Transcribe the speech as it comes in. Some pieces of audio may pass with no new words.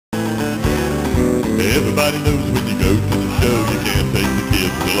Everybody knows when you go to the show you can't take the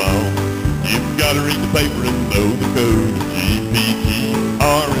kids along. You've got to read the paper and know the code of G, P, G,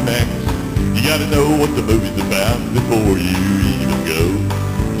 R, and X. You got to know what the movie's about before you even go.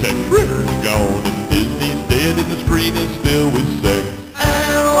 Tex Ritter's gone and Disney's dead and the screen is filled with sex.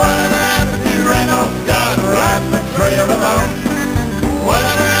 And whatever happened to Randolph Scott riding the trail alone?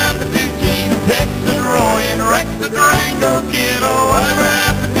 Whatever happened to Gene, Tex, and Roy, and Rex the Durango Kid? Oh, whatever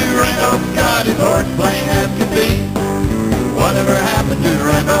happened to Randolph Scott, his horse playing as could be? Whatever happened to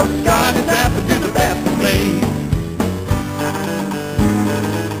Randolph Scott has happened to the best of me.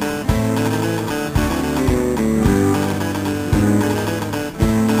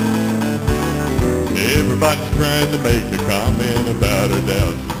 Everybody's trying to make a comment about her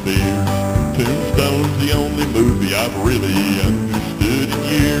doubts and fears. Tombstone's the only movie I've really understood in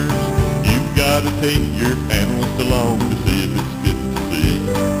years. You've got to take your analyst along to see if it's